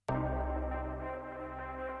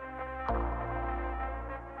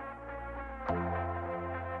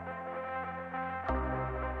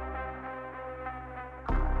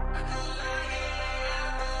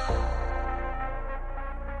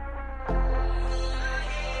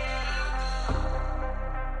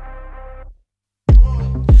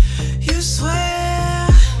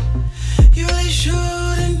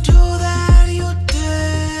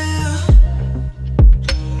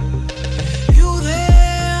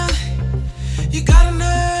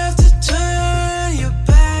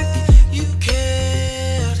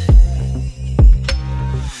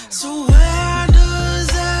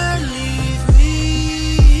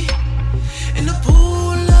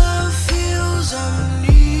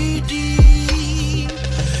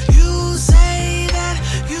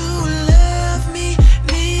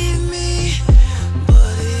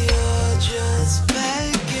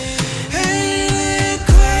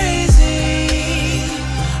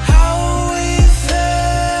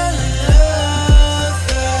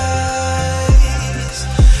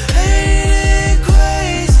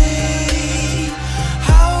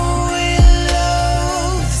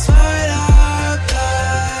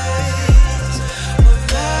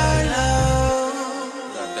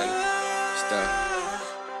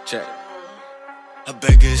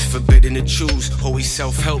Beggars forbidden to choose. Always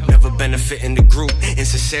self-help, never benefiting the group.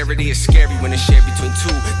 Insincerity is scary when it's shared between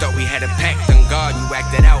two. Thought we had a pact on God, you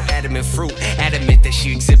acted out, adamant fruit. Adamant that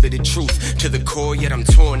she exhibited truth to the core, yet I'm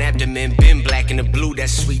torn. Abdomen been black and the blue. That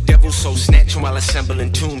sweet devil soul snatching while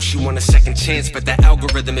assembling tombs. She want a second chance, but the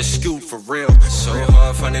algorithm is skewed for real. So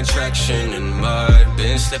hard finding traction in mud.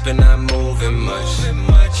 Been slipping, not moving much.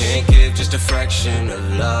 Can't give just a fraction of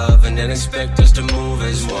love and then expect us to move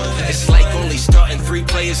as one. It's like only starting 3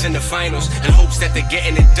 players in the finals in hopes that they're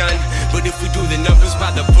getting it done. But if we do the numbers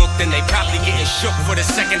by the book, then they probably getting shook for the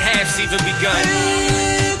second half's even begun.